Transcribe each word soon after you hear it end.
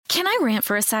Can I rant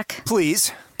for a sec?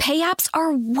 Please. Pay apps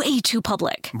are way too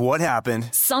public. What happened?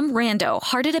 Some rando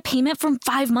hearted a payment from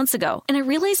 5 months ago, and I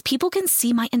realized people can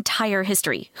see my entire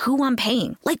history, who I'm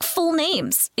paying, like full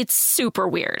names. It's super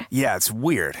weird. Yeah, it's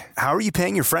weird. How are you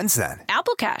paying your friends then?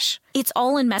 Apple Cash. It's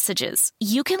all in messages.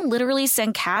 You can literally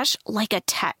send cash like a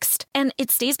text, and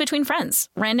it stays between friends.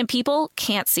 Random people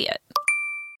can't see it.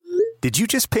 Did you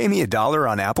just pay me $1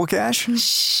 on Apple Cash?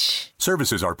 Shh.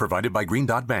 Services are provided by Green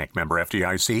Dot Bank. Member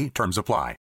FDIC. Terms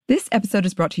apply. This episode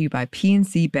is brought to you by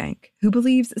PNC Bank, who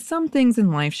believes some things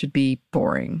in life should be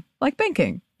boring, like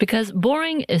banking. Because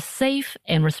boring is safe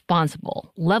and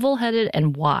responsible, level-headed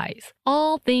and wise.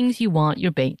 All things you want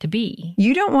your bank to be.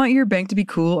 You don't want your bank to be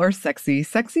cool or sexy.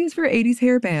 Sexy is for 80s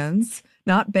hair bands,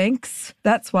 not banks.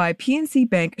 That's why PNC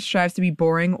Bank strives to be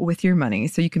boring with your money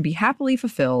so you can be happily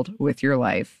fulfilled with your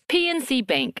life. PNC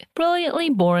Bank,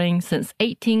 brilliantly boring since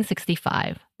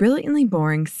 1865. Brilliantly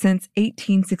Boring Since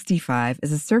 1865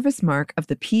 is a service mark of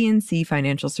the PNC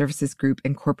Financial Services Group,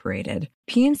 Incorporated.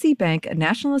 PNC Bank, a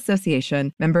National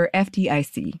Association, member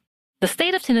FDIC. The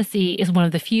state of Tennessee is one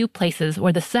of the few places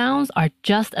where the sounds are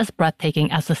just as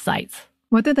breathtaking as the sights.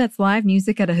 Whether that's live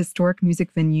music at a historic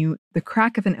music venue, the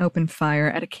crack of an open fire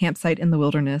at a campsite in the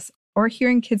wilderness, or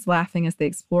hearing kids laughing as they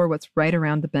explore what's right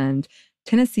around the bend,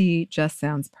 Tennessee just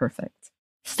sounds perfect.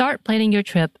 Start planning your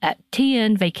trip at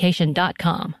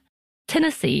tnvacation.com.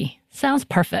 Tennessee sounds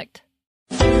perfect.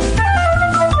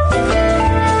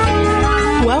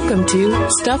 Welcome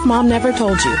to Stuff Mom Never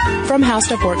Told You from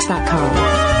HowStuffWorks.com.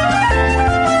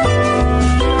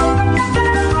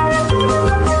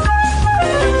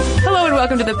 Hello and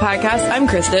welcome to the podcast. I'm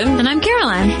Kristen. And I'm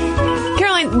Caroline.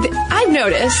 Caroline, I've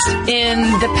noticed in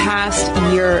the past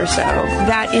year or so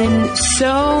that in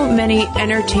so many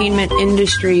entertainment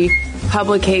industry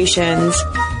publications,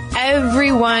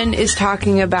 everyone is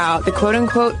talking about the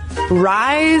quote-unquote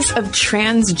rise of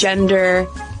transgender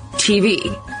TV.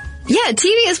 Yeah,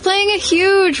 TV is playing a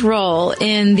huge role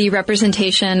in the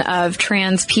representation of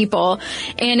trans people.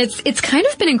 And it's kind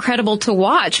of been incredible to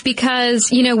watch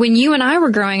because, you know, when you and I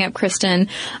were growing up, Kristen,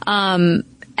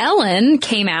 Ellen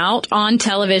came out on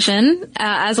television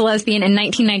as a lesbian in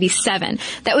 1997.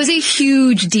 That was a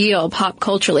huge deal pop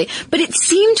culturally. But it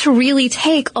seemed to really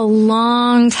take a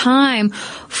long time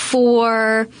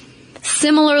for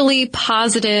similarly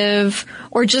positive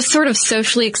or just sort of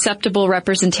socially acceptable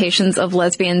representations of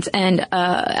lesbians and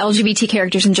LGBT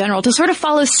characters in general to sort of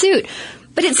follow suit.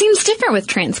 But it seems different with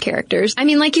trans characters. I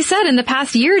mean, like you said, in the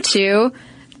past year or two,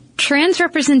 trans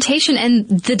representation and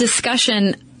the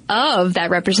discussion of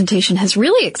that representation has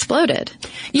really exploded.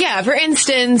 Yeah, for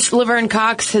instance, Laverne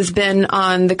Cox has been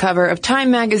on the cover of Time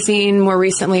magazine, more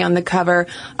recently on the cover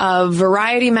of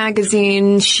Variety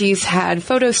magazine. She's had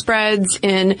photo spreads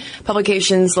in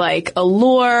publications like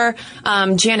Allure.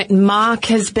 Janet Mock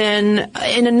has been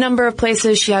in a number of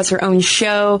places. She has her own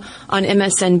show on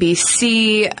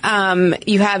MSNBC.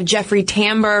 You have Jeffrey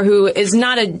Tambor, who is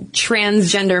not a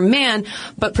transgender man,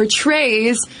 but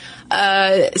portrays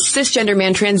a cisgender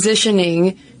man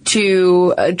transitioning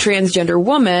to a transgender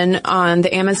woman on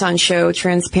the Amazon show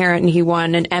Transparent, and he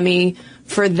won an Emmy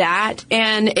for that.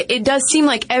 And it does seem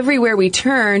like everywhere we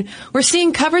turn, we're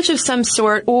seeing coverage of some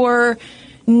sort or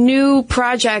new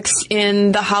projects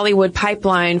in the Hollywood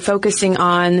pipeline focusing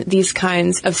on these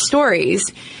kinds of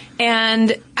stories.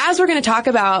 And as we're going to talk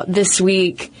about this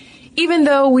week, even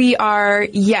though we are,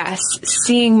 yes,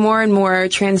 seeing more and more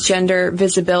transgender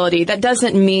visibility, that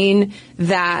doesn't mean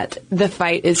that the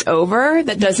fight is over.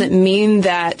 That doesn't mean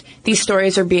that these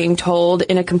stories are being told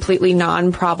in a completely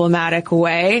non-problematic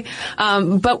way.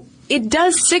 But it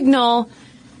does signal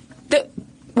that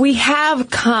we have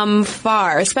come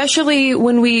far, especially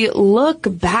when we look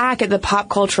back at the pop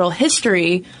cultural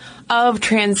history of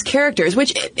trans characters,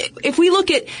 which if we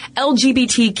look at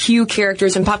LGBTQ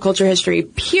characters in pop culture history,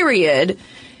 period,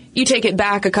 you take it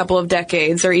back a couple of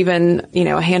decades or even,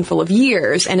 a handful of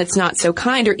years, and it's not so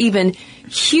kind or even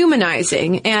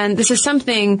humanizing. And this is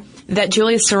something that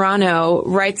Julia Serrano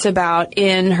writes about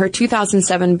in her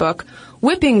 2007 book,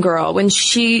 Whipping Girl, when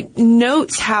she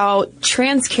notes how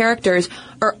trans characters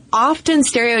are often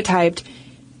stereotyped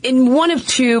in one of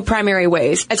two primary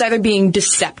ways, as either being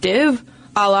deceptive,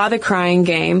 a la The Crying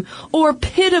Game, or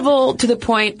pitiful to the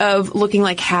point of looking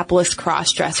like hapless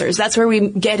cross-dressers. That's where we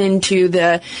get into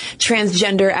the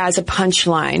transgender as a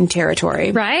punchline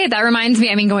territory. Right. That reminds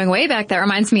me, going way back, that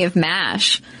reminds me of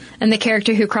MASH. and the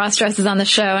character who cross-dresses on the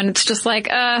show, and it's just like,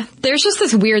 there's just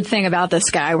this weird thing about this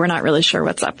guy. We're not really sure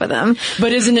what's up with him.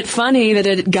 But isn't it funny that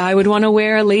a guy would want to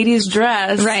wear a lady's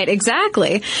dress? Right,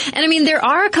 exactly. And I mean, there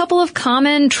are a couple of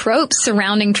common tropes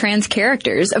surrounding trans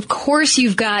characters. Of course,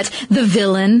 you've got the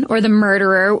villain or the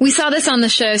murderer. We saw this on the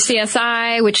show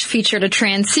CSI, which featured a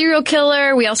trans serial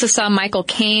killer. We also saw Michael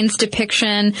Caine's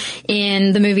depiction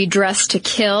in the movie Dressed to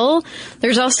Kill.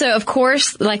 There's also, of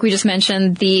course, like we just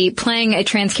mentioned, the playing a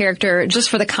trans character just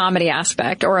for the comedy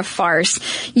aspect or a farce,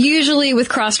 usually with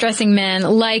cross-dressing men,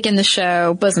 like in the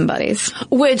show Bosom Buddies.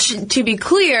 Which, to be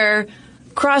clear,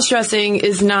 cross-dressing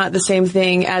is not the same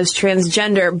thing as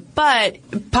transgender, but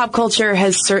pop culture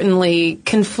has certainly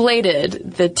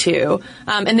conflated the two.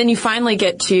 And then you finally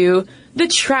get to the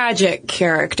tragic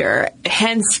character,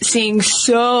 hence seeing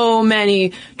so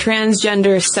many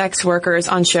transgender sex workers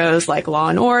on shows like Law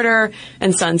and Order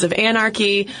and Sons of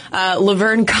Anarchy.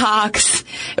 Laverne Cox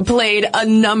played a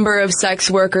number of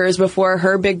sex workers before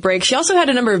her big break. She also had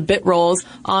a number of bit roles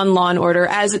on Law and Order,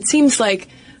 as it seems like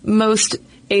most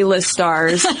A-list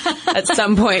stars at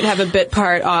some point have a bit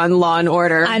part on Law and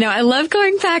Order. I know. I love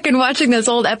going back and watching those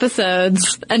old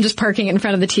episodes and just parking in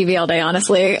front of the TV all day,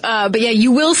 honestly. But yeah,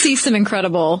 you will see some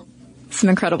incredible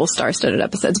star-studded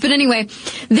episodes. But anyway,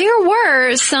 there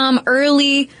were some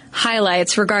early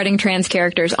highlights regarding trans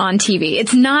characters on TV.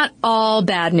 It's not all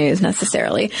bad news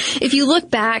necessarily. If you look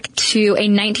back to a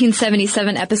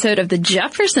 1977 episode of The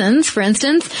Jeffersons, for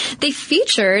instance, they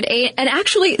featured an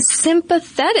actually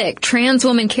sympathetic trans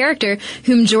woman character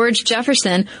whom George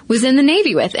Jefferson was in the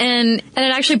Navy with. And it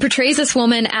actually portrays this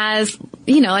woman as,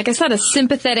 you know, like I said, a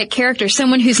sympathetic character,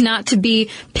 someone who's not to be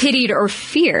pitied or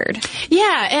feared.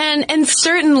 Yeah, and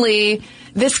certainly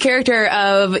this character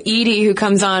of Edie, who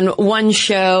comes on one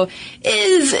show,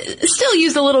 is still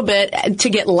used a little bit to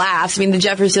get laughs. I mean, The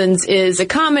Jeffersons is a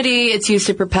comedy. It's used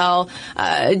to propel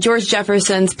George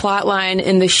Jefferson's plotline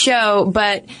in the show.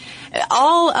 But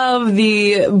all of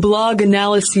the blog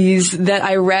analyses that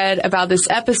I read about this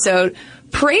episode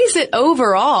praise it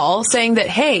overall, saying that,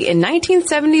 hey, in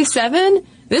 1977...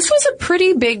 this was a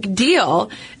pretty big deal.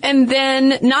 And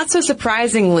then, not so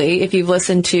surprisingly, if you've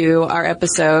listened to our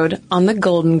episode on the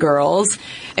Golden Girls,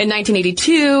 in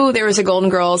 1982, there was a Golden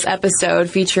Girls episode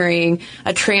featuring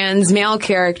a trans male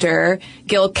character,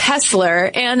 Gil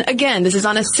Kessler. And again, this is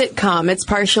on a sitcom. It's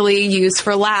partially used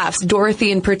for laughs.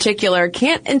 Dorothy, in particular,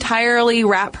 can't entirely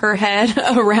wrap her head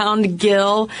around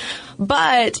Gil.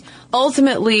 But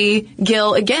ultimately,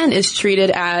 Gil, again, is treated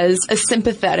as a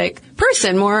sympathetic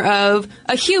person, more of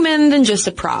a human than just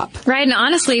a prop. Right, and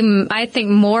honestly, I think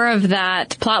more of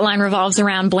that plotline revolves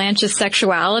around Blanche's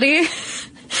sexuality.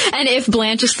 And if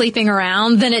Blanche is sleeping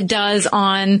around, then it does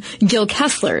on Gil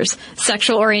Kessler's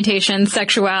sexual orientation,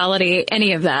 sexuality,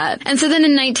 any of that. And so then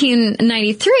in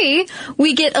 1993,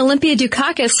 we get Olympia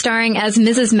Dukakis starring as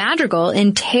Mrs. Madrigal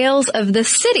in Tales of the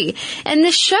City. And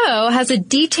this show has a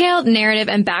detailed narrative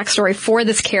and backstory for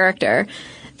this character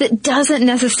that doesn't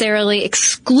necessarily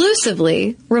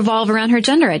exclusively revolve around her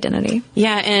gender identity.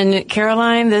 Yeah, and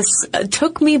Caroline, this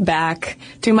took me back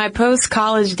to my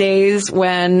post-college days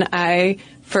when I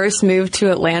first moved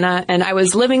to Atlanta, and I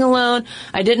was living alone.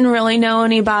 I didn't really know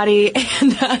anybody,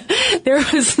 and there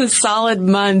was a solid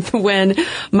month when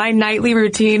my nightly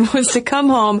routine was to come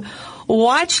home,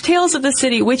 watch Tales of the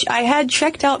City, which I had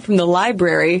checked out from the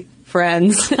library,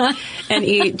 friends, and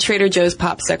eat Trader Joe's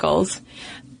popsicles.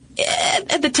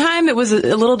 At the time, it was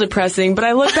a little depressing, but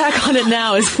I look back on it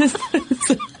now as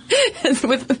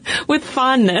with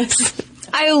fondness.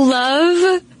 I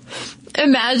love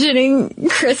imagining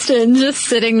Kristen just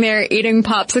sitting there eating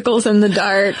popsicles in the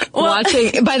dark,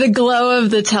 watching by the glow of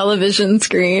the television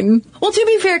screen. Well, to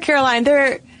be fair, Caroline,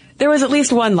 there was at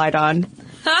least one light on.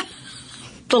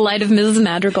 The light of Mrs.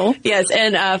 Madrigal. Yes,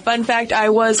 and fun fact, I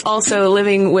was also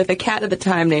living with a cat at the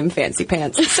time named Fancy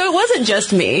Pants. So it wasn't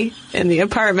just me in the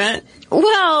apartment.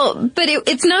 Well, but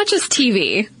it's not just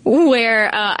TV, where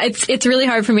it's really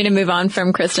hard for me to move on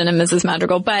from Kristen and Mrs.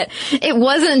 Madrigal, but it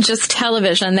wasn't just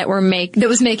television that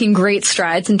was making great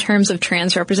strides in terms of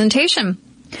trans representation.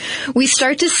 We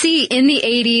start to see in the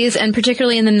 80s and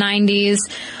particularly in the 90s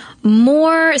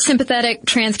more sympathetic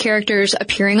trans characters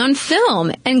appearing on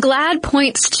film. And GLAAD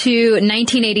points to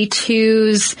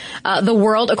 1982's The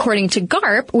World According to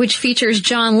Garp, which features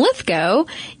John Lithgow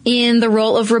in the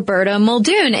role of Roberta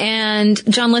Muldoon. And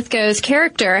John Lithgow's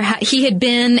character, he had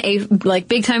been a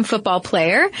big-time football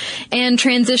player and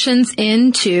transitions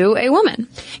into a woman.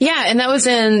 Yeah, and that was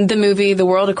in the movie The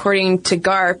World According to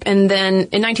Garp. And then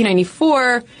in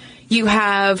 1994... you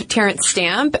have Terrence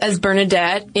Stamp as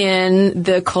Bernadette in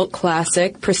the cult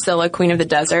classic Priscilla, Queen of the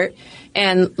Desert.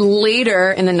 And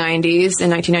later in the 90s, in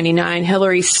 1999,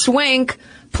 Hilary Swank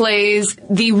plays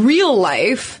the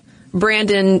real-life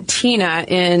Brandon Teena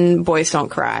in Boys Don't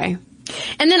Cry.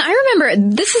 And then I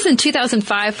remember, this is in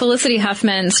 2005, Felicity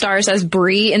Huffman stars as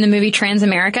Bree in the movie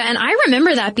Transamerica, and I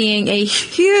remember that being a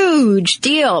huge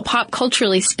deal, pop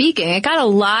culturally speaking. It got a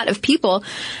lot of people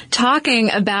talking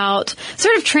about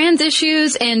sort of trans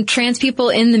issues and trans people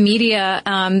in the media.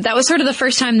 That was sort of the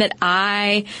first time that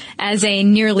I, as a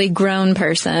nearly grown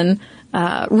person,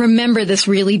 remember this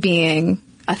really being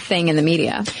a thing in the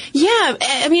media. Yeah,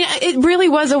 I mean, it really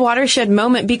was a watershed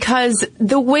moment because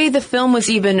the way the film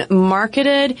was even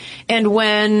marketed, and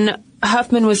when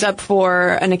Huffman was up for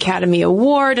an Academy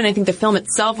Award, and I think the film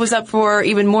itself was up for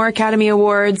even more Academy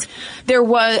Awards,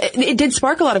 it did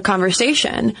spark a lot of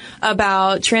conversation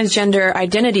about transgender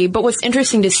identity. But what's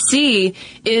interesting to see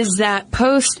is that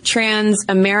post-trans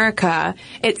America,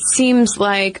 it seems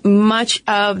like much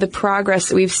of the progress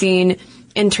that we've seen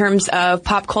in terms of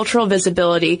pop cultural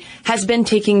visibility has been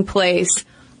taking place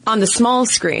on the small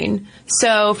screen.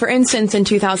 So, for instance, in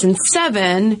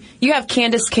 2007, you have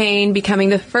Candace Cain becoming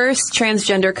the first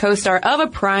transgender co-star of a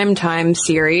primetime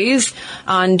series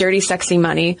on Dirty Sexy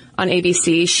Money on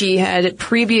ABC. She had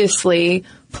previously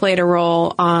played a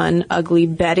role on Ugly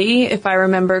Betty, if I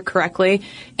remember correctly.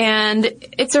 And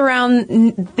it's around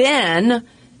then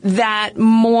that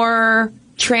more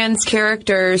trans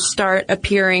characters start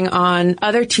appearing on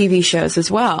other TV shows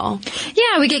as well.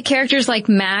 Yeah, we get characters like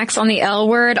Max on the L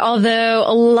Word, although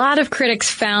a lot of critics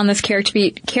found this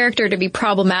character to be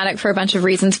problematic for a bunch of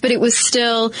reasons, but it was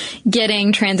still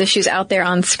getting trans issues out there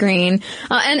on screen,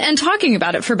 and talking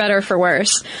about it for better or for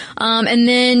worse. And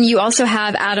then you also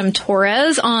have Adam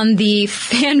Torres on the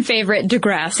fan favorite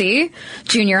Degrassi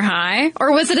Junior High,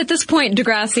 or was it at this point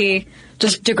Degrassi?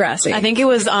 Just Degrassi. I think it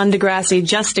was on Degrassi,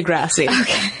 just Degrassi.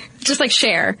 Okay. Just like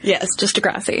Cher. Yes. Just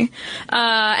Degrassi.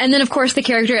 And then, of course, the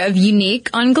character of Unique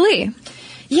on Glee.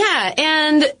 Yeah,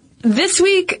 and this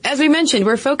week, as we mentioned,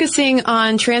 we're focusing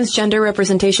on transgender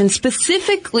representation,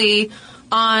 specifically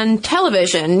on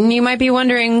television. You might be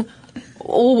wondering,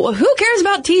 who cares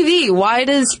about TV? Why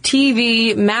does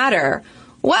TV matter?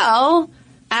 Well,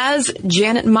 as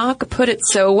Janet Mock put it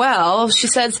so well, she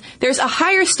says, there's a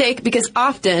higher stake because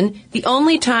often the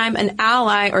only time an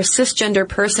ally or cisgender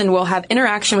person will have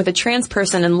interaction with a trans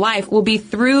person in life will be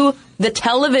through the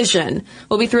television,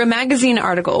 will be through a magazine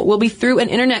article, will be through an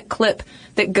internet clip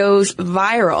that goes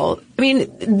viral. I mean,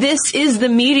 this is the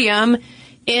medium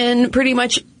in pretty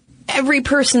much every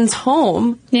person's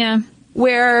home. Yeah.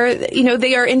 Where, you know,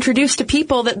 they are introduced to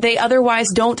people that they otherwise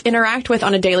don't interact with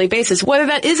on a daily basis, whether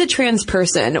that is a trans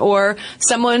person or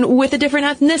someone with a different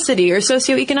ethnicity or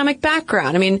socioeconomic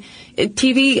background. I mean,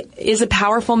 TV is a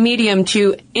powerful medium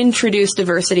to introduce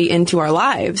diversity into our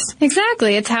lives.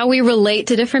 Exactly. It's how we relate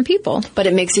to different people. But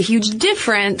it makes a huge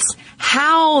difference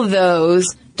how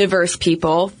those diverse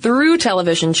people, through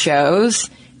television shows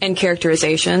and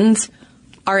characterizations,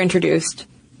 are introduced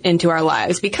into our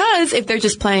lives. Because if they're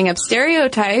just playing up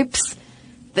stereotypes,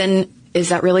 then is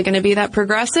that really going to be that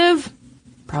progressive?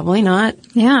 Probably not.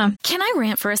 Yeah. Can I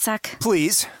rant for a sec?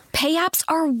 Please. Pay apps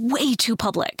are way too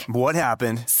public. What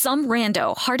happened? Some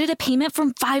rando hearted a payment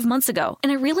from 5 months ago,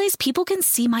 and I realized people can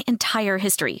see my entire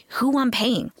history, who I'm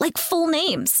paying, like full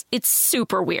names. It's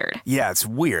super weird. Yeah, it's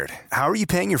weird. How are you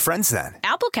paying your friends then?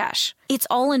 Apple Cash. It's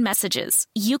all in messages.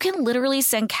 You can literally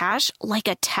send cash like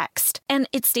a text, and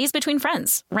it stays between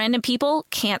friends. Random people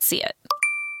can't see it.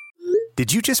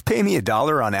 Did you just pay me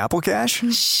 $1 on Apple Cash?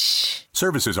 Shh.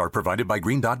 Services are provided by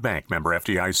Green Dot Bank, member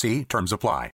FDIC. Terms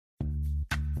apply.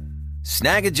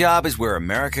 Snag a Job is where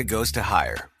America goes to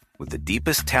hire, with the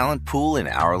deepest talent pool in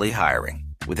hourly hiring.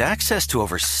 With access to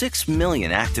over 6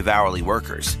 million active hourly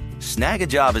workers, Snag a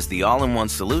Job is the all-in-one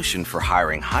solution for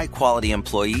hiring high-quality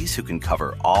employees who can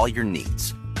cover all your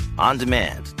needs. On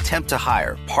demand, temp to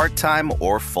hire, part-time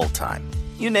or full-time.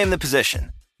 You name the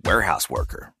position. Warehouse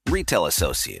worker, retail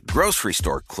associate, grocery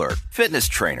store clerk, fitness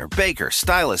trainer, baker,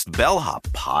 stylist, bellhop,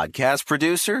 podcast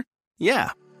producer. Yeah,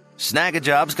 Snag a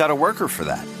Job's got a worker for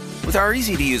that. With our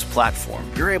easy-to-use platform,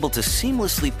 you're able to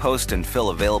seamlessly post and fill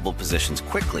available positions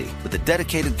quickly with a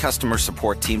dedicated customer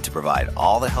support team to provide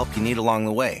all the help you need along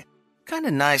the way. Kind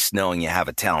of nice knowing you have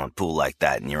a talent pool like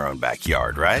that in your own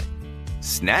backyard, right?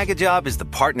 Snag a Job is the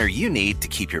partner you need to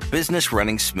keep your business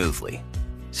running smoothly.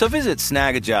 So visit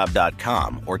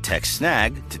snagajob.com or text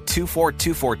SNAG to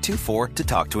 242424 to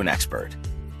talk to an expert.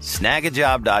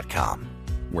 Snagajob.com,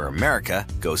 where America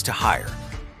goes to hire.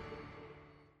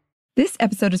 This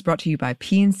episode is brought to you by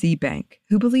PNC Bank,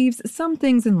 who believes some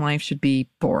things in life should be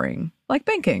boring, like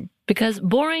banking. Because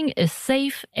boring is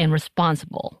safe and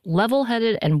responsible,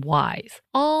 level-headed and wise.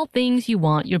 All things you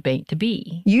want your bank to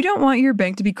be. You don't want your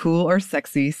bank to be cool or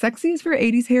sexy. Sexy is for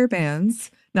 80s hair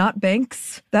bands, not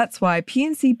banks. That's why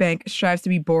PNC Bank strives to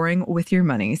be boring with your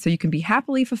money so you can be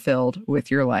happily fulfilled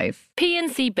with your life.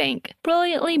 PNC Bank,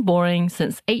 brilliantly boring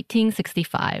since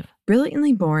 1865.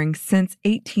 Brilliantly Boring Since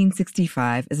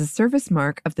 1865 is a service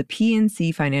mark of the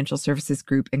PNC Financial Services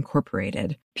Group,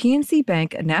 Incorporated. PNC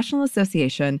Bank, a National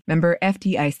Association, member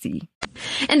FDIC.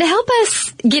 And to help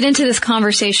us get into this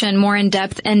conversation more in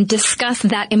depth and discuss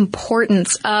that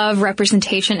importance of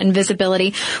representation and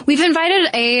visibility, we've invited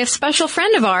a special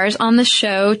friend of ours on the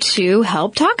show to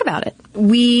help talk about it.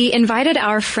 We invited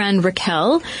our friend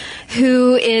Raquel,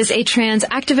 who is a trans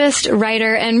activist,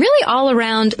 writer, and really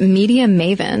all-around media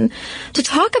maven, to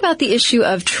talk about the issue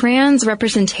of trans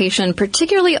representation,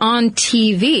 particularly on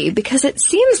TV, because it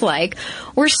seems like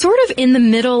we're sort of in the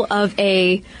middle of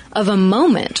a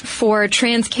moment for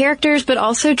trans characters, but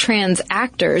also trans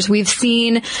actors. We've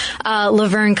seen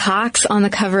Laverne Cox on the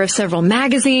cover of several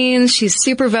magazines. She's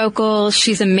super vocal.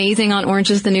 She's amazing on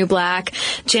Orange is the New Black.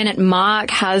 Janet Mock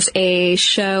has a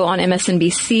show on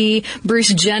MSNBC.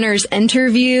 Bruce Jenner's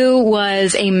interview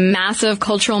was a massive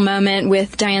cultural moment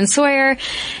with Diane Sawyer.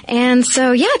 And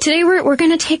so, yeah, today we're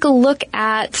going to take a look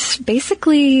at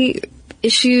basically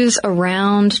issues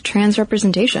around trans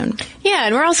representation. Yeah,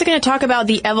 and we're also going to talk about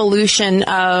the evolution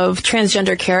of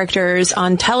transgender characters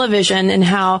on television and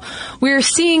how we're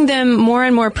seeing them more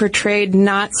and more portrayed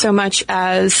not so much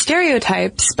as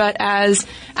stereotypes, but as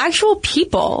actual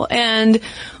people. And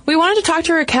we wanted to talk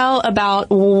to Raquel about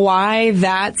why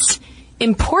that's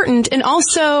important and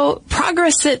also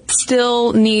progress that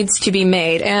still needs to be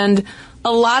made. And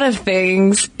a lot of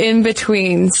things in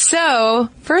between. So,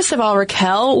 first of all,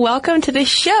 Raquel, welcome to the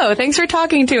show. Thanks for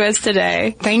talking to us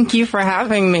today. Thank you for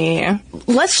having me.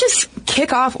 Let's just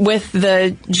kick off with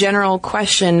the general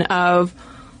question of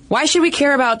why should we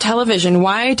care about television?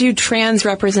 Why do trans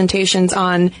representations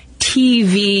on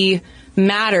TV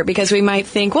matter? Because we might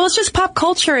think, well, it's just pop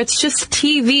culture. It's just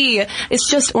TV. It's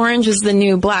just Orange is the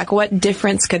New Black. What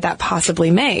difference could that possibly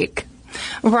make?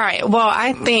 Right. Well,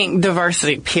 I think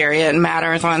diversity, period,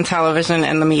 matters on television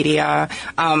and the media.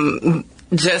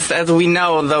 Just as we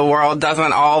know, the world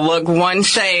doesn't all look one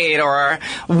shade or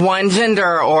one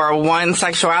gender or one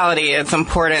sexuality. It's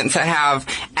important to have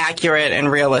accurate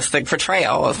and realistic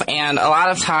portrayals. And a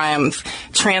lot of times,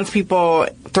 trans people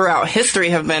throughout history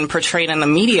have been portrayed in the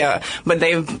media, but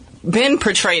they've been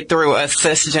portrayed through a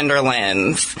cisgender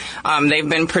lens. They've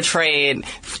been portrayed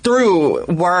through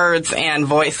words and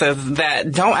voices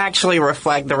that don't actually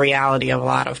reflect the reality of a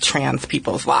lot of trans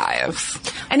people's lives.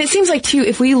 And it seems like, too,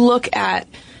 if we look at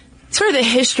sort of the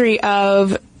history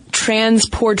of trans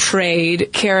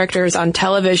portrayed characters on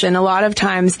television, a lot of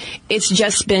times it's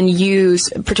just been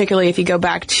used, particularly if you go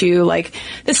back to like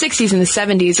the 60s and the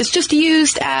 70s, it's just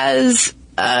used as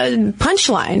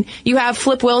punchline. You have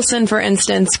Flip Wilson, for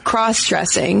instance,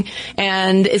 cross-dressing,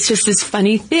 and it's just this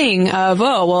funny thing of,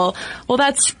 well,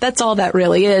 that's all that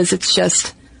really is. It's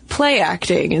just play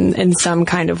acting in some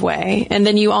kind of way. And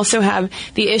then you also have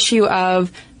the issue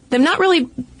of them not really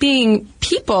being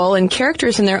people and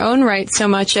characters in their own right so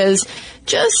much as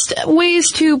just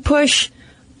ways to push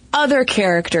other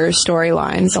characters'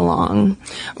 storylines along.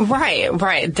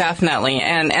 Right, definitely.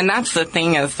 And that's the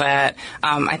thing is that,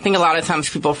 I think a lot of times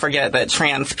people forget that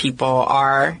trans people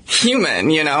are human,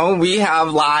 you know? We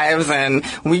have lives and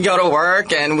we go to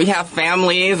work and we have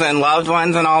families and loved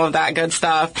ones and all of that good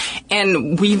stuff.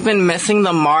 And we've been missing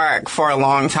the mark for a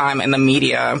long time in the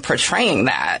media portraying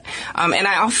that. And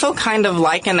I also kind of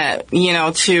liken it, you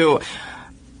know, to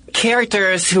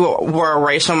characters who were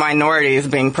racial minorities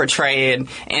being portrayed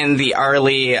in the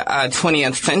early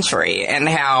 20th century, and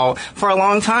how for a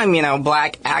long time, you know,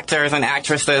 black actors and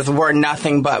actresses were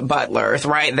nothing but butlers,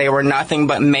 right? They were nothing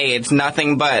but maids,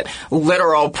 nothing but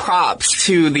literal props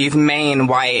to these main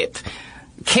white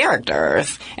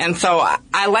characters. And so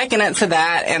I liken it to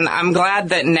that, and I'm glad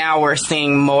that now we're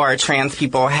seeing more trans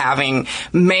people having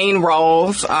main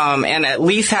roles, and at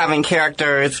least having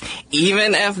characters,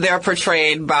 even if they're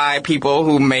portrayed by people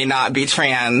who may not be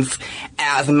trans,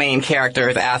 as main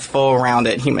characters, as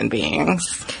full-rounded human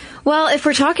beings. Well, if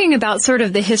we're talking about sort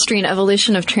of the history and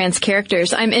evolution of trans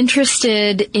characters, I'm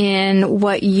interested in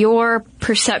what your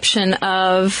perception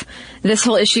of this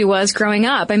whole issue was growing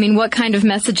up. I mean, what kind of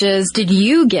messages did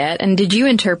you get and did you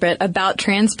interpret about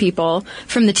trans people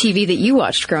from the TV that you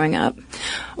watched growing up?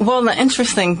 Well, the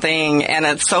interesting thing, and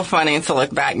it's so funny to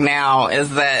look back now,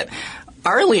 is that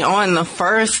early on, the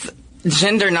first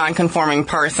gender nonconforming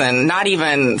person, not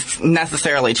even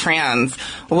necessarily trans,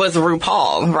 was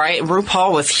RuPaul, right?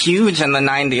 RuPaul was huge in the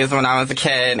 90s when I was a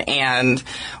kid, and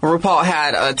RuPaul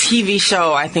had a TV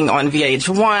show, I think, on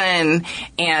VH1,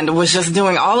 and was just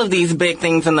doing all of these big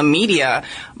things in the media,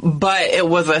 but it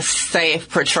was a safe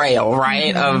portrayal,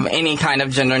 right, of any kind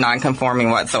of gender nonconforming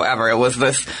whatsoever. It was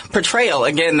this portrayal,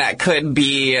 again, that could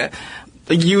be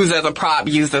used as a prop,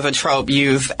 used as a trope,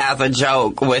 used as a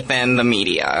joke within the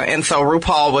media. And so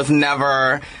RuPaul was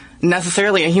never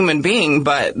necessarily a human being,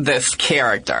 but this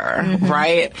character,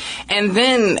 right? And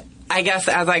then I guess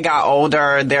as I got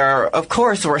older, there, of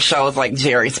course, were shows like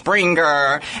Jerry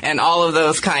Springer and all of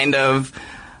those kind of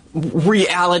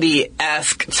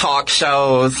reality-esque talk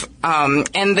shows.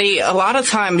 And they a lot of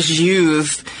times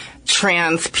used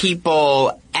trans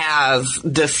people as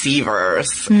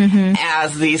deceivers,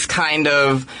 as these kind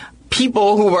of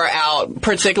people who were out,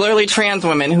 particularly trans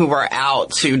women who were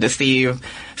out to deceive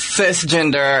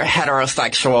cisgender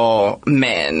heterosexual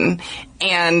men.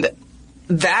 And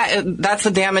that's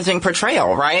a damaging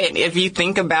portrayal, right? If you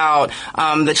think about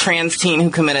the trans teen who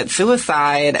committed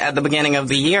suicide at the beginning of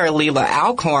the year, Leila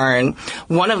Alcorn,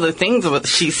 one of the things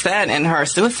she said in her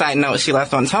suicide note she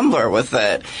left on Tumblr was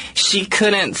that she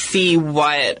couldn't see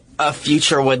what a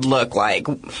future would look like.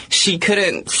 She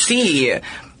couldn't see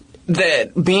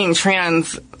that being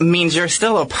trans means you're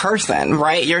still a person,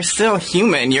 right? You're still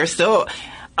human. You're still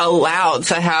allowed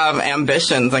to have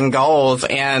ambitions and goals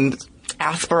and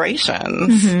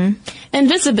aspirations. And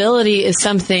visibility is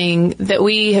something that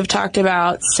we have talked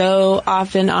about so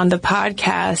often on the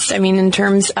podcast. I mean, in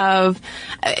terms of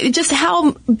just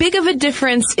how big of a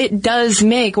difference it does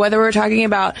make, whether we're talking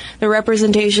about the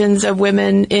representations of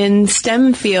women in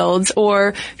STEM fields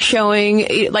or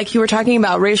showing, like you were talking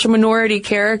about, racial minority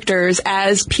characters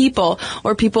as people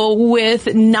or people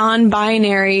with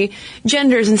non-binary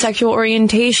genders and sexual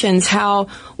orientations. How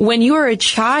when you are a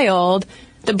child,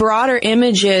 the broader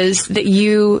images that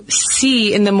you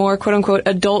see in the more quote-unquote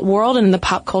adult world and in the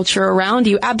pop culture around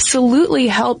you absolutely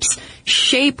helps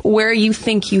shape where you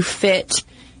think you fit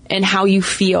and how you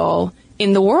feel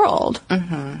in the world.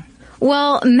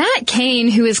 Well, Matt Cain,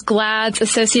 who is GLAAD's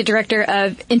Associate Director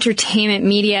of Entertainment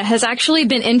Media, has actually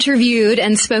been interviewed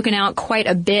and spoken out quite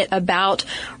a bit about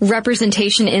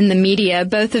representation in the media,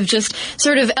 both of just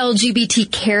sort of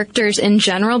LGBT characters in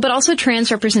general, but also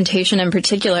trans representation in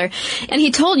particular. And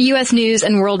he told U.S. News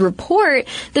and World Report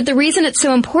that the reason it's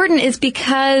so important is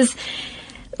because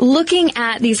looking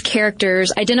at these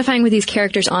characters, identifying with these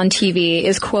characters on TV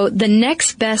is, quote, the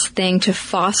next best thing to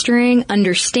fostering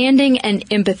understanding and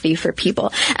empathy for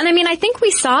people. And I mean, I think we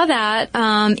saw that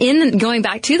in going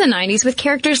back to the 90s with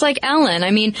characters like Ellen. I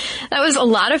mean, that was a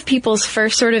lot of people's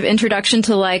first sort of introduction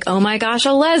to, like, oh my gosh,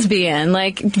 a lesbian,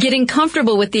 like getting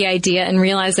comfortable with the idea and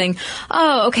realizing,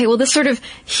 oh, okay, well, this sort of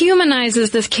humanizes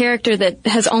this character that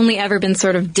has only ever been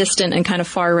sort of distant and kind of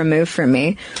far removed from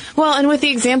me. Well, and with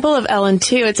the example of Ellen,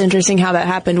 too, it's interesting how that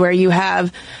happened, where you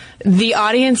have the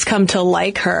audience come to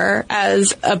like her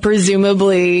as a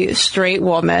presumably straight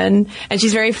woman, and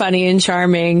she's very funny and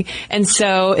charming, and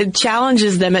so it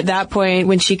challenges them at that point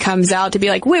when she comes out to be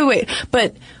like, wait,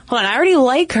 but hold on, I already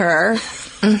like her,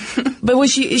 but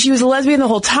was she was a lesbian the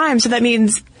whole time, so that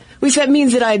means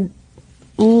that I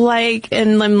like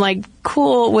and I'm like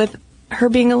cool with her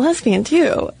being a lesbian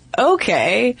too.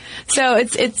 Okay. So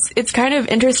it's kind of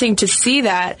interesting to see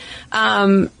that.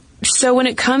 So when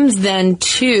it comes then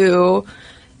to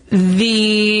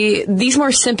these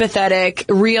more sympathetic,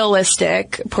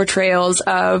 realistic portrayals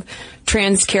of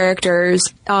trans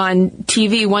characters on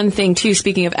TV, one thing too,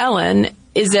 speaking of Ellen,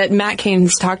 is that Matt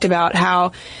Cain's talked about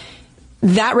how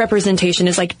that representation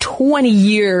is like 20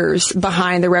 years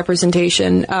behind the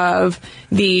representation of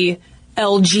the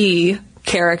LG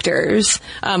characters,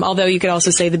 although you could also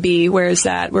say the B. Where is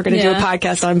that? We're going to do a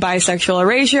podcast on bisexual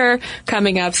erasure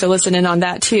coming up, so listen in on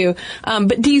that too.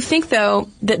 But do you think, though,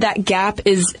 that gap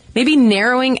is maybe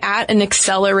narrowing at an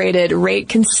accelerated rate,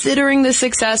 considering the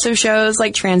success of shows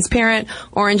like Transparent,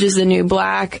 Orange is the New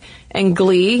Black, and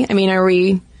Glee? I mean, are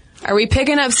we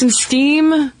picking up some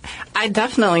steam? I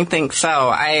definitely think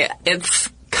so. It's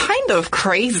kind of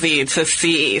crazy to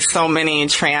see so many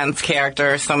trans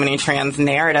characters, so many trans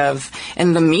narratives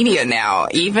in the media now.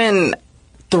 Even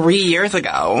 3 years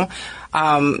ago,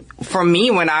 for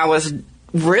me, when I was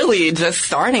really just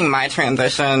starting my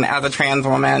transition as a trans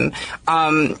woman,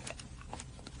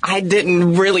 I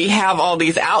didn't really have all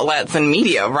these outlets in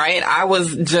media, right? I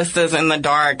was just as in the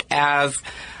dark as,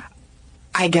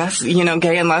 I guess,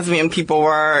 gay and lesbian people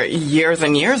were years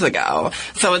and years ago.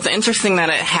 So it's interesting that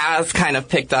it has kind of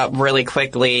picked up really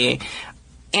quickly.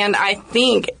 And I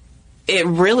think it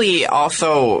really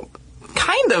also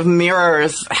kind of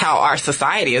mirrors how our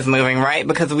society is moving, right?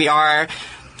 Because we are,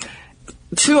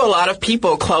 to a lot of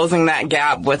people, closing that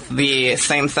gap with the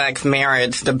same-sex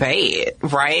marriage debate,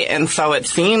 right? And so it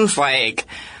seems like,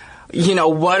 you know,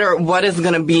 what is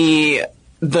going to be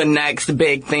the next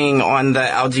big thing on the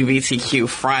LGBTQ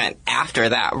front after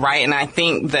that, right? And I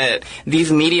think that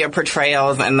these media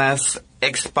portrayals and this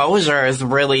exposure is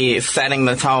really setting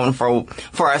the tone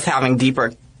for us having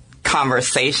deeper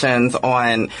conversations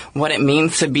on what it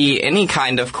means to be any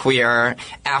kind of queer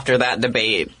after that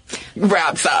debate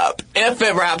wraps up. If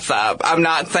it wraps up. I'm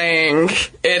not saying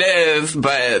it is,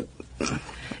 but...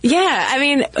 Yeah, I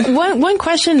mean, one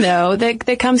question, though,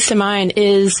 that comes to mind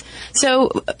is,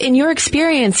 so in your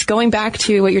experience, going back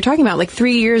to what you're talking about, like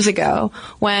 3 years ago,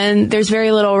 when there's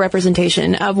very little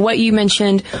representation of what you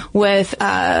mentioned with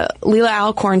Leila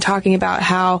Alcorn talking about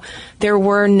how there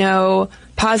were no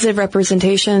positive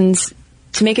representations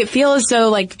to make it feel as though,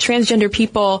 like, transgender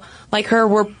people like her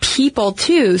were people,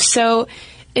 too. So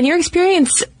in your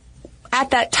experience at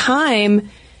that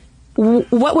time,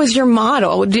 what was your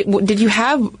model? Did you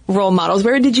have role models?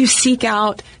 Where did you seek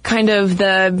out kind of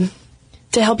to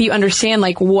help you understand,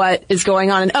 like, what is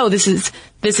going on? And, oh, this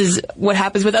is what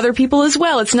happens with other people as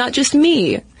well. It's not just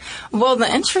me. Well, the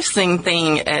interesting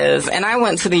thing is, and I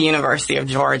went to the University of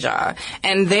Georgia,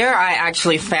 and there I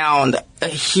actually found a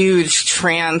huge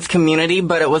trans community,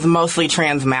 but it was mostly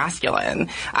trans masculine.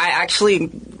 I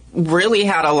actually really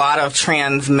had a lot of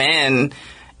trans men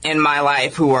in my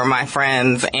life who were my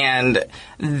friends, and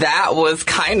that was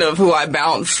kind of who I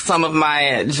bounced some of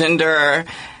my gender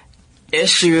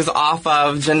issues off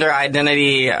of, gender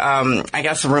identity, I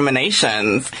guess,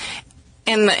 ruminations.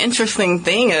 And the interesting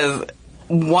thing is,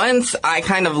 once I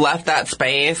kind of left that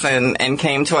space and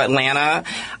came to Atlanta,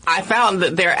 I found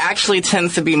that there actually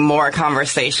tends to be more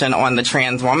conversation on the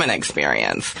trans woman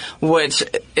experience, which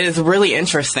is really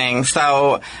interesting.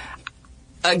 So,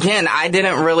 again, I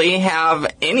didn't really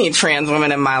have any trans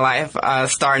women in my life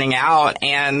starting out,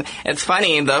 and it's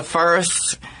funny, the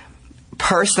first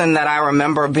person that I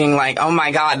remember being like, oh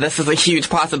my God, this is a huge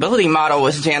possibility model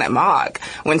was Janet Mock.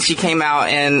 When she came out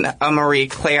in a Marie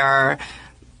Claire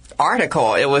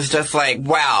article, it was just like,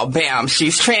 wow, bam,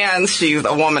 she's trans, she's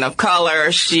a woman of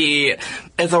color, she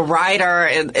is a writer.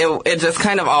 It just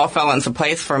kind of all fell into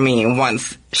place for me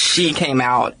once she came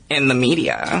out in the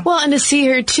media. Well, and to see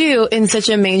her, too, in such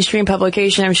a mainstream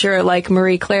publication, I'm sure, like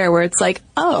Marie Claire, where it's like,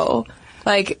 oh,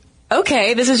 like,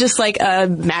 okay, this is just like a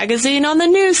magazine on the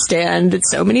newsstand that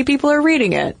so many people are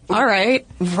reading it. All right.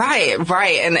 Right.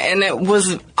 And it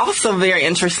was also very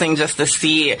interesting just to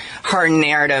see her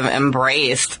narrative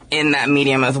embraced in that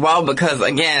medium as well, because,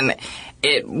 again,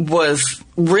 it was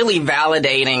really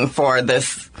validating for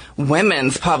this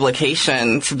women's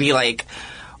publication to be like,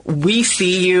 we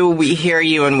see you, we hear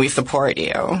you, and we support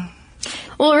you.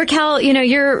 Well, Raquel, you know,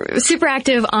 you're super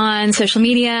active on social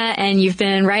media and you've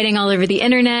been writing all over the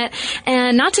internet.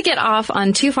 And not to get off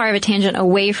on too far of a tangent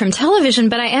away from television,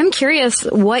 but I am curious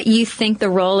what you think the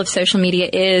role of social media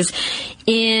is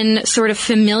in sort of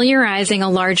familiarizing a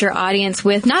larger audience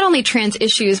with not only trans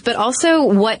issues, but also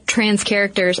what trans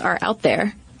characters are out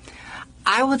there.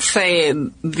 I would say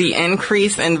the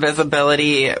increase in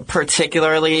visibility,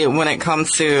 particularly when it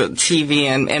comes to TV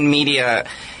and media,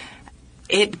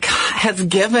 it has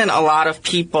given a lot of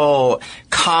people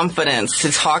confidence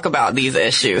to talk about these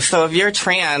issues. So if you're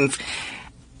trans,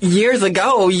 years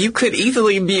ago, you could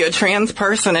easily be a trans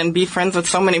person and be friends with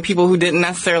so many people who didn't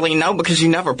necessarily know because you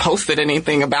never posted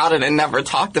anything about it and never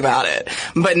talked about it.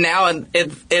 But now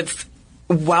it's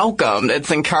welcomed,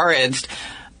 it's encouraged.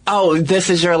 Oh,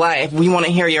 this is your life. We want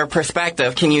to hear your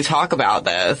perspective. Can you talk about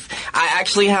this? I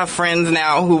actually have friends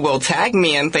now who will tag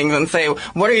me and things and say,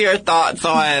 what are your thoughts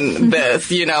on this?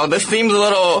 You know, this seems a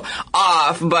little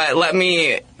off, but let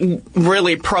me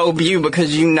really probe you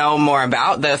because you know more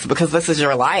about this because this is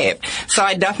your life. So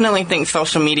I definitely think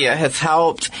social media has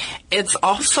helped. It's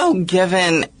also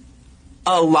given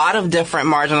a lot of different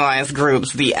marginalized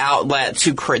groups the outlet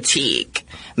to critique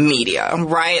media,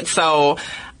 right? So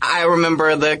I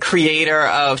remember the creator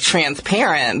of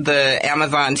Transparent, the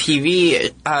Amazon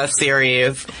TV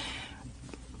series.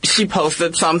 She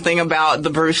posted something about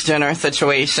the Bruce Jenner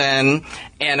situation,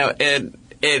 and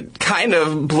it kind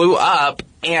of blew up.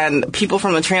 And people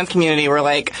from the trans community were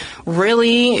like,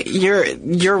 "Really,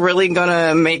 you're really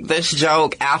gonna make this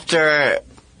joke after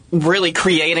really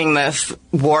creating this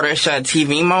watershed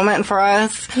TV moment for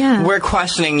us. Yeah. We're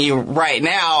questioning you right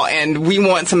now, and we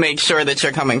want to make sure that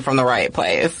you're coming from the right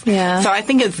place. Yeah. So I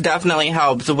think it's definitely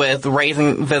helped with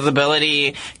raising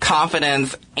visibility,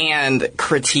 confidence, and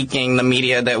critiquing the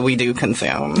media that we do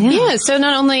consume. Yeah, so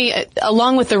not only,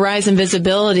 along with the rise in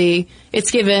visibility,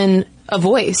 it's given a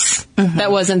voice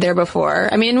that wasn't there before.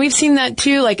 I mean, we've seen that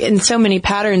too, like in so many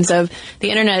patterns of the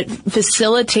internet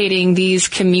facilitating these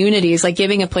communities, like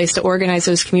giving a place to organize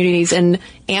those communities and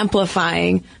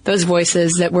amplifying those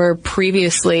voices that were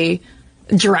previously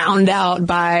drowned out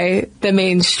by the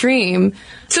mainstream.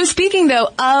 So speaking though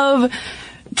of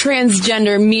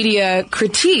transgender media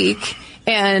critique,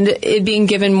 and it being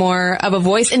given more of a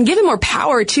voice and given more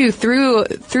power too through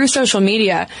social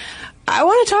media, I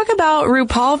want to talk about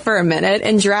RuPaul for a minute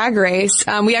and Drag Race.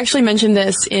 We actually mentioned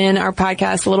this in our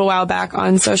podcast a little while back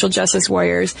on Social Justice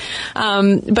Warriors.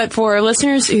 But for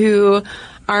listeners who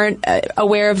aren't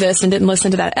aware of this and didn't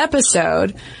listen to that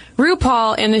episode,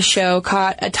 RuPaul and the show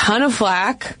caught a ton of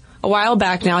flack a while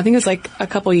back now. I think it was like a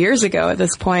couple years ago at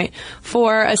this point,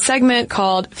 for a segment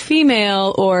called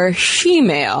Female or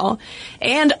She-Male,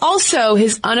 and also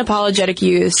his unapologetic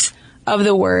use of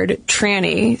the word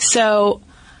tranny. So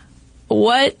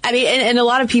and a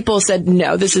lot of people said,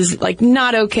 no, this is like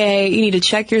not okay. You need to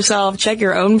check yourself, check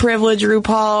your own privilege,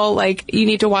 RuPaul. Like, you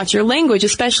need to watch your language,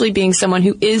 especially being someone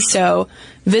who is so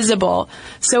visible.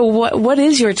 So what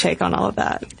is your take on all of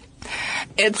that?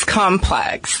 It's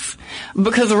complex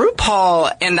because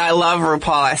RuPaul, and I love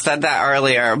RuPaul, I said that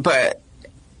earlier, but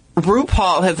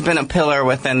RuPaul has been a pillar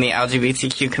within the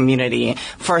LGBTQ community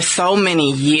for so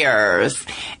many years.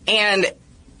 And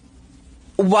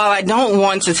while I don't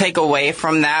want to take away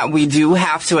from that, we do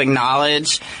have to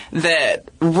acknowledge that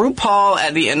RuPaul,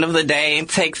 at the end of the day,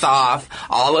 takes off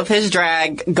all of his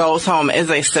drag, goes home,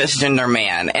 is a cisgender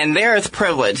man. And there is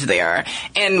privilege there.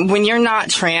 And when you're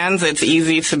not trans, it's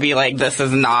easy to be like, this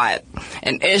is not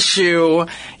an issue,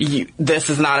 this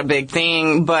is not a big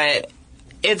thing, but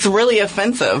it's really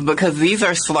offensive because these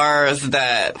are slurs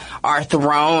that are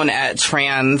thrown at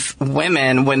trans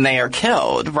women when they are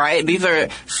killed, right? These are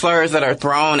slurs that are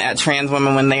thrown at trans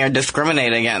women when they are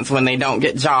discriminated against, when they don't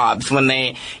get jobs, when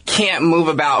they can't move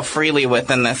about freely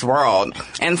within this world.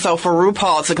 And so for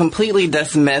RuPaul to completely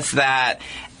dismiss that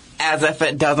as if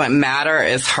it doesn't matter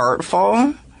is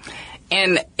hurtful.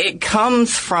 And it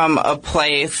comes from a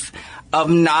place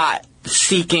of not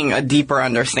seeking a deeper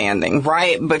understanding,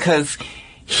 right? Because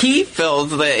he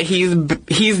feels that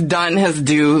he's done his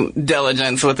due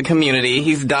diligence with the community.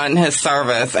 He's done his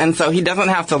service. And so he doesn't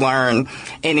have to learn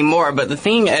anymore. But the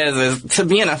thing is to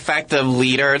be an effective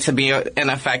leader, to be an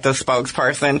effective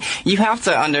spokesperson, you have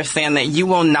to understand that you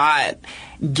will not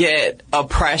get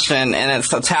oppression in its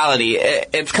totality.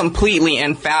 It's completely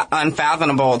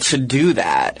unfathomable to do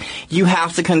that. You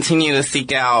have to continue to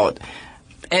seek out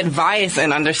advice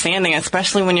and understanding,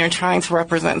 especially when you're trying to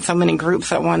represent so many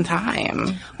groups at one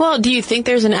time. Well, do you think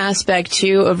there's an aspect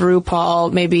too of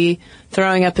RuPaul maybe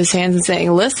throwing up his hands and saying,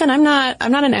 "Listen, I'm not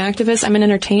an activist, I'm an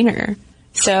entertainer.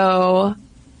 So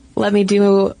let me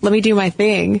do my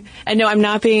thing." And no, I'm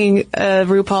not being a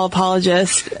RuPaul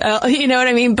apologist. You know what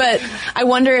I mean? But I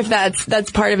wonder if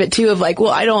that's part of it too, of like,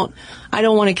 well, I don't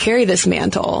want to carry this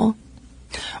mantle.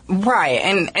 Right.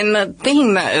 And the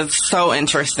thing that is so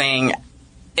interesting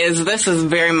is this is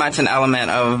very much an element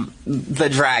of the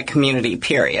drag community,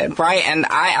 period, right? And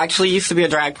I actually used to be a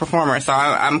drag performer, so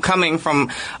I'm coming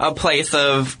from a place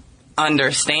of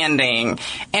understanding.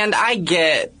 And I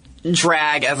get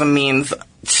drag as a means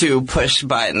to push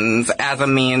buttons, as a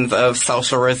means of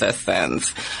social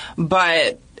resistance.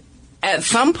 But at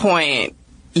some point,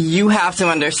 you have to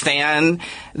understand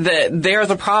that there's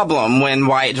a problem when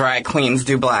white drag queens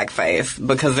do blackface,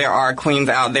 because there are queens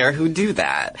out there who do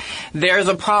that. There's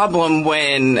a problem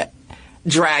when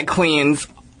drag queens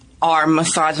are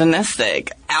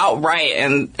misogynistic outright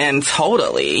and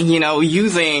totally,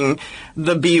 using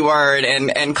the B word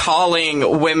and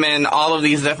calling women all of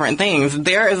these different things.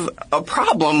 There is a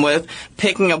problem with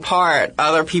picking apart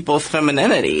other people's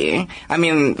femininity. I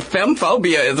mean,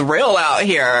 femphobia is real out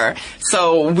here.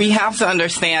 So we have to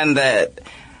understand that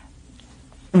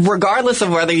regardless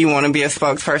of whether you want to be a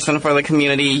spokesperson for the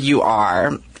community, you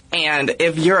are. And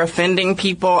if you're offending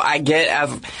people, I get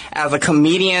as a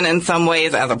comedian in some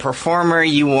ways, as a performer,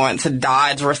 you want to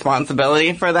dodge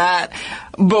responsibility for that.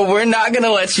 But we're not going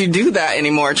to let you do that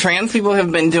anymore. Trans people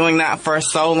have been doing that for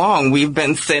so long. We've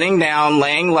been sitting down,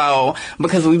 laying low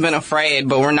because we've been afraid,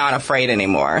 but we're not afraid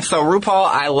anymore. So RuPaul,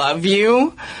 I love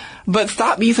you. but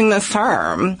stop using this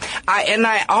term.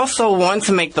 I also want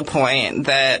to make the point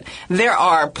that there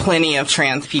are plenty of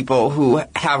trans people who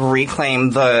have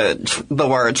reclaimed the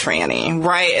word tranny,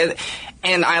 right?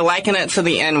 And I liken it to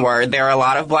the N-word. There are a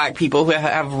lot of black people who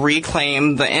have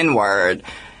reclaimed the N-word.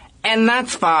 And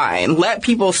that's fine. Let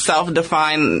people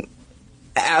self-define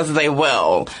as they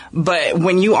will. But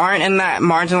when you aren't in that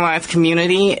marginalized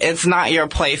community, it's not your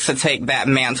place to take that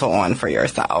mantle on for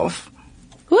yourself.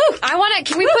 Woo!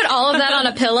 Can we put all of that on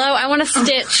a pillow? I want to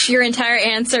stitch your entire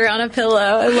answer on a pillow.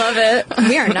 I love it.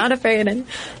 We are not afraid.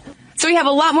 So we have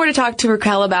a lot more to talk to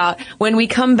Raquel about when we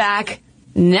come back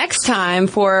next time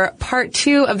for part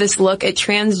 2 of this look at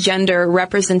transgender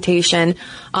representation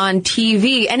on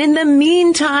TV. And in the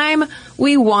meantime,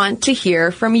 we want to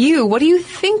hear from you. What do you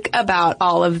think about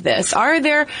all of this? Are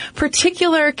there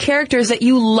particular characters that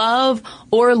you love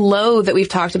or loathe that we've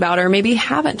talked about or maybe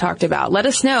haven't talked about? Let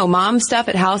us know.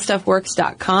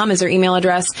 momstuff@howstuffworks.com is our email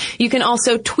address. You can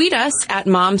also tweet us at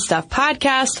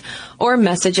momstuffpodcast or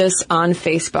message us on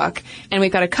Facebook. And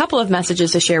we've got a couple of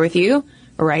messages to share with you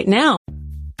right now.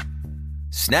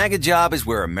 Snag a Job is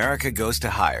where America goes to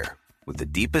hire, with the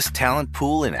deepest talent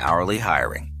pool in hourly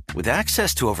hiring. With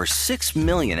access to over 6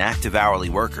 million active hourly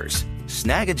workers,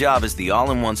 Snag a Job is the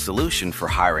all-in-one solution for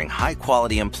hiring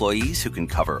high-quality employees who can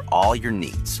cover all your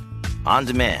needs. On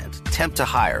demand, temp to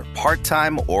hire,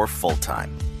 part-time or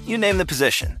full-time. You name the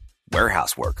position.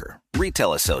 Warehouse worker,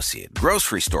 retail associate,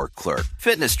 grocery store clerk,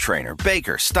 fitness trainer,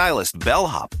 baker, stylist,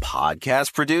 bellhop,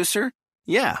 podcast producer.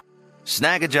 Yeah,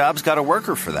 Snag a Job's got a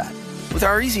worker for that. With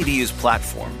our easy-to-use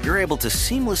platform, you're able to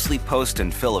seamlessly post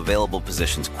and fill available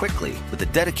positions quickly with a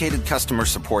dedicated customer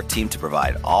support team to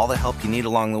provide all the help you need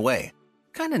along the way.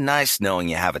 Kind of nice knowing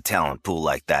you have a talent pool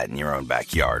like that in your own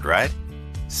backyard, right?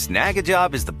 Snag a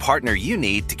Job is the partner you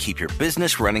need to keep your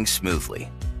business running smoothly.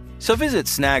 So visit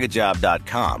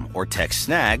snagajob.com or text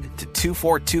SNAG to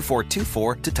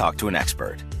 242424 to talk to an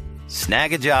expert.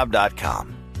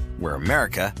 Snagajob.com, where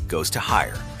America goes to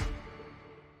hire.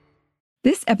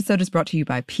 This episode is brought to you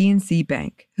by PNC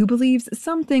Bank, who believes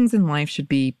some things in life should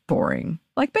be boring,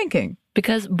 like banking.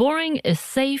 Because boring is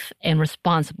safe and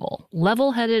responsible,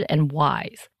 level-headed and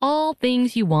wise. All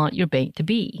things you want your bank to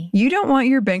be. You don't want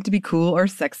your bank to be cool or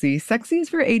sexy. Sexy is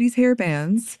for 80s hair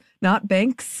bands, not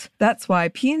banks. That's why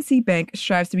PNC Bank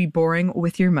strives to be boring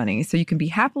with your money so you can be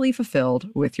happily fulfilled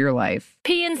with your life.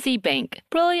 PNC Bank,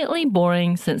 brilliantly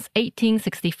boring since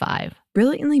 1865.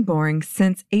 Brilliantly Boring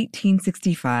Since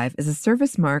 1865 is a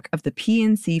service mark of the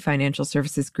PNC Financial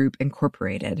Services Group,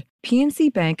 Incorporated.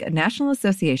 PNC Bank, a National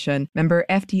Association, member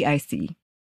FDIC.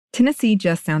 Tennessee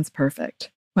just sounds perfect.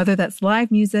 Whether that's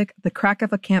live music, the crack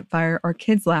of a campfire, or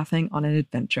kids laughing on an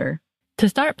adventure. To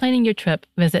start planning your trip,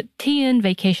 visit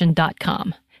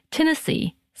tnvacation.com.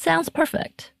 Tennessee sounds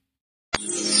perfect.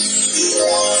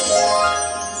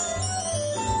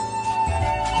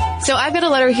 So I've got a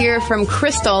letter here from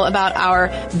Crystal about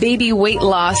our baby weight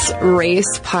loss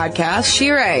race podcast.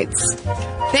 She writes,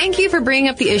 "Thank you for bringing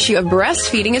up the issue of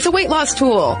breastfeeding as a weight loss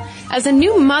tool. As a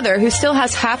new mother who still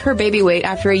has half her baby weight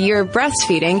after a year of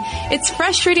breastfeeding, it's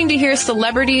frustrating to hear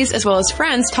celebrities as well as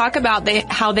friends talk about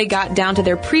how they got down to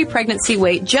their pre-pregnancy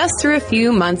weight just through a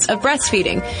few months of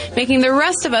breastfeeding, making the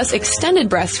rest of us extended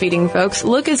breastfeeding folks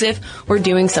look as if we're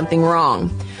doing something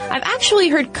wrong. I've actually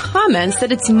heard comments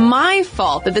that it's my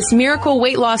fault that this miracle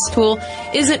weight loss tool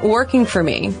isn't working for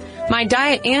me. My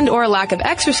diet and or lack of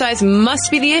exercise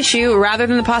must be the issue rather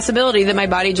than the possibility that my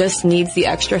body just needs the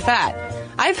extra fat.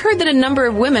 I've heard that a number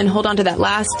of women hold on to that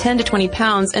last 10 to 20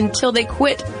 pounds until they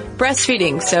quit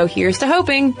breastfeeding, so here's to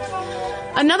hoping."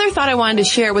 Another thought I wanted to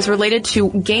share was related to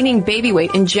gaining baby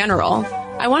weight in general.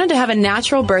 I wanted to have a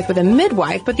natural birth with a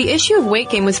midwife, but the issue of weight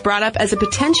gain was brought up as a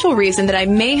potential reason that I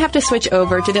may have to switch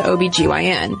over to the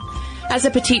OBGYN. As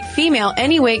a petite female,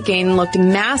 any weight gain looked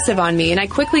massive on me, and I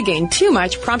quickly gained too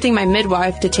much, prompting my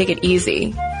midwife to take it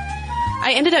easy.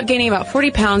 I ended up gaining about 40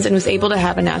 pounds and was able to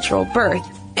have a natural birth.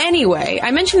 Anyway,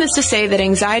 I mention this to say that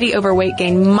anxiety over weight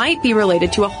gain might be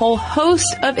related to a whole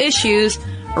host of issues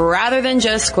rather than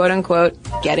just, quote-unquote,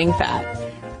 getting fat.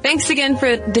 Thanks again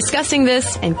for discussing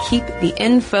this, and keep the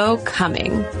info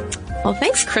coming. Well,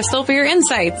 thanks, Crystal, for your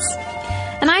insights.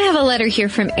 And I have a letter here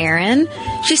from Erin.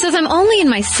 She says, "I'm only in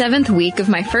my 7th week of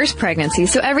my first pregnancy,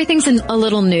 so everything's a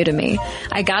little new to me.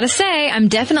 I gotta say, I'm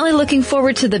definitely looking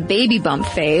forward to the baby bump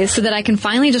phase so that I can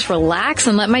finally just relax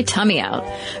and let my tummy out.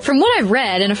 From what I've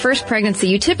read, in a first pregnancy,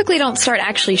 you typically don't start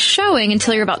actually showing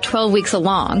until you're about 12 weeks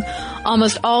along.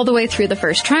 almost all the way through the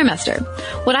first trimester.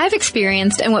 What I've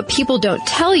experienced and what people don't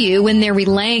tell you when they're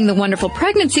relaying the wonderful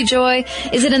pregnancy joy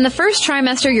is that in the first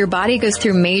trimester, your body goes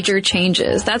through major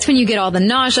changes. That's when you get all the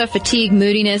nausea, fatigue,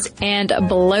 moodiness, and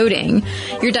bloating.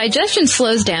 Your digestion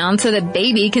slows down so that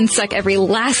baby can suck every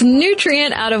last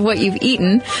nutrient out of what you've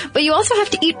eaten, but you also have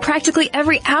to eat practically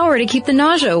every hour to keep the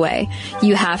nausea away.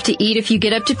 You have to eat if you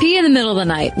get up to pee in the middle of the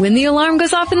night. When the alarm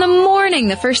goes off in the morning,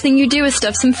 the first thing you do is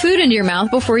stuff some food into your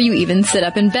mouth before you even sit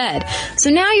up in bed. So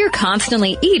now you're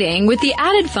constantly eating with the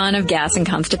added fun of gas and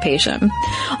constipation.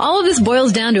 All of this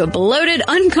boils down to a bloated,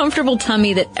 uncomfortable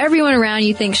tummy that everyone around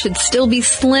you thinks should still be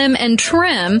slim and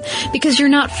trim because you're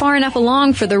not far enough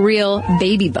along for the real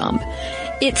baby bump.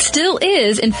 It still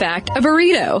is, in fact, a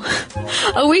burrito.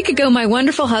 A week ago, my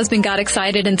wonderful husband got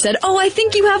excited and said, "Oh, I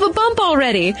think you have a bump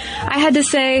already." I had to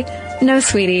say, "No,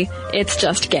 sweetie, it's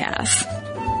just gas."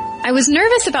 I was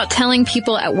nervous about telling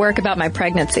people at work about my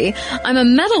pregnancy. I'm a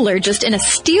metallurgist in a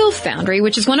steel foundry,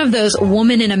 which is one of those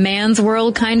woman in a man's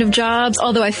world kind of jobs,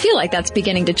 although I feel like that's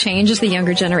beginning to change as the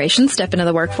younger generation step into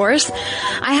the workforce.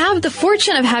 I have the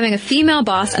fortune of having a female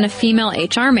boss and a female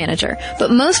HR manager, but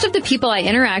most of the people I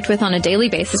interact with on a daily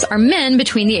basis are men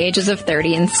between the ages of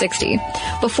 30 and 60.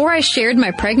 Before I shared my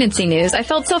pregnancy news, I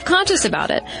felt self-conscious about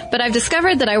it, but I've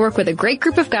discovered that I work with a great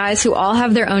group of guys who all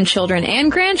have their own children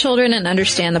and grandchildren and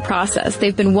understand the process.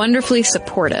 They've been wonderfully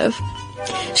supportive.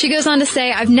 She goes on to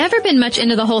say, I've never been much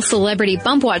into the whole celebrity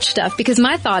bump watch stuff because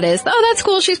my thought is, oh, that's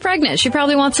cool, she's pregnant. She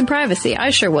probably wants some privacy.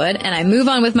 I sure would, and I move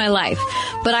on with my life.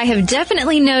 But I have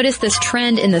definitely noticed this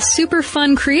trend in the super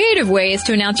fun, creative ways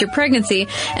to announce your pregnancy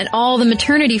and all the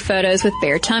maternity photos with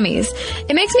bare tummies.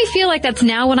 It makes me feel like that's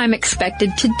now what I'm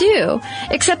expected to do.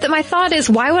 Except that my thought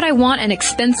is, why would I want an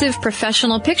expensive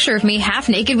professional picture of me half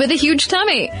naked with a huge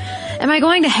tummy? Am I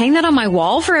going to hang that on my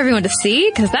wall for everyone to see?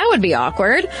 Because that would be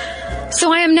awkward.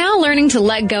 So I am now learning to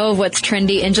let go of what's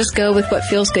trendy and just go with what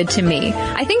feels good to me.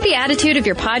 I think the attitude of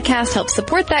your podcast helps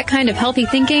support that kind of healthy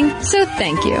thinking, so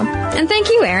thank you. And thank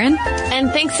you, Erin. And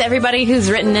thanks to everybody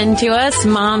who's written into us.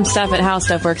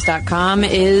 momstuff@howstuffworks.com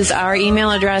is our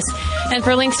email address. And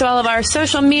for links to all of our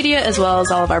social media, as well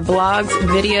as all of our blogs,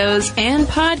 videos, and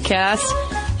podcasts,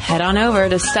 head on over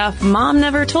to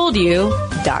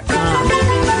stuffmomnevertoldyou.com.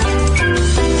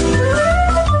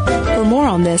 For more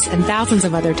on this and thousands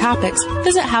of other topics,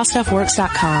 visit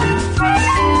howstuffworks.com.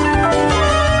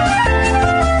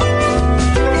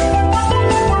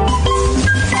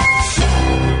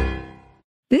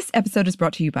 This episode is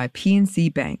brought to you by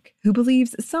PNC Bank, who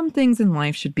believes some things in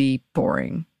life should be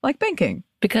boring, like banking.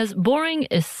 Because boring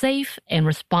is safe and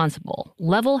responsible,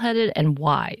 level-headed and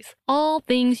wise. All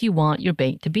things you want your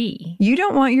bank to be. You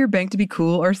don't want your bank to be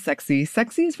cool or sexy.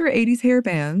 Sexy is for 80s hair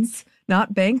bands,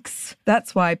 not banks.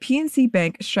 That's why PNC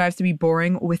Bank strives to be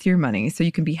boring with your money so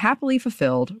you can be happily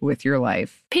fulfilled with your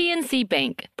life. PNC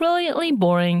Bank, brilliantly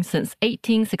boring since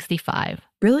 1865.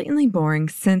 Brilliantly Boring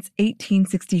Since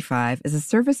 1865 is a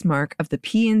service mark of the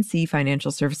PNC Financial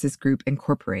Services Group,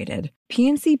 Incorporated.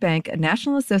 PNC Bank, a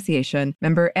National Association,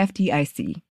 member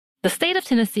FDIC. The state of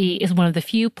Tennessee is one of the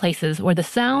few places where the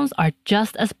sounds are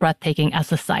just as breathtaking as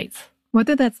the sights.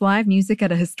 Whether that's live music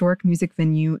at a historic music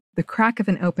venue, the crack of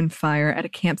an open fire at a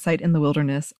campsite in the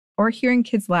wilderness, or hearing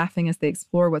kids laughing as they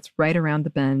explore what's right around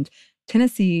the bend,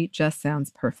 Tennessee just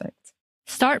sounds perfect.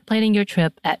 Start planning your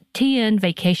trip at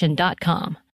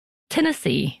tnvacation.com.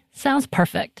 Tennessee sounds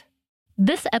perfect.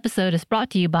 This episode is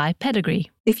brought to you by Pedigree.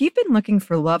 If you've been looking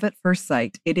for love at first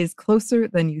sight, it is closer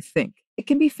than you think. It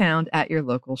can be found at your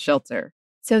local shelter.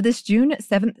 So this June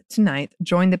 7th to 9th,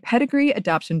 join the Pedigree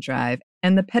Adoption Drive,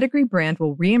 and the Pedigree brand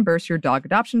will reimburse your dog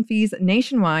adoption fees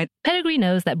nationwide. Pedigree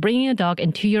knows that bringing a dog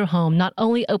into your home not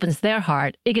only opens their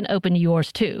heart, it can open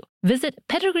yours too. Visit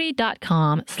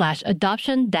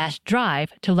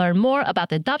pedigree.com/adoption-drive to learn more about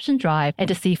the adoption drive and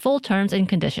to see full terms and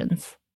conditions.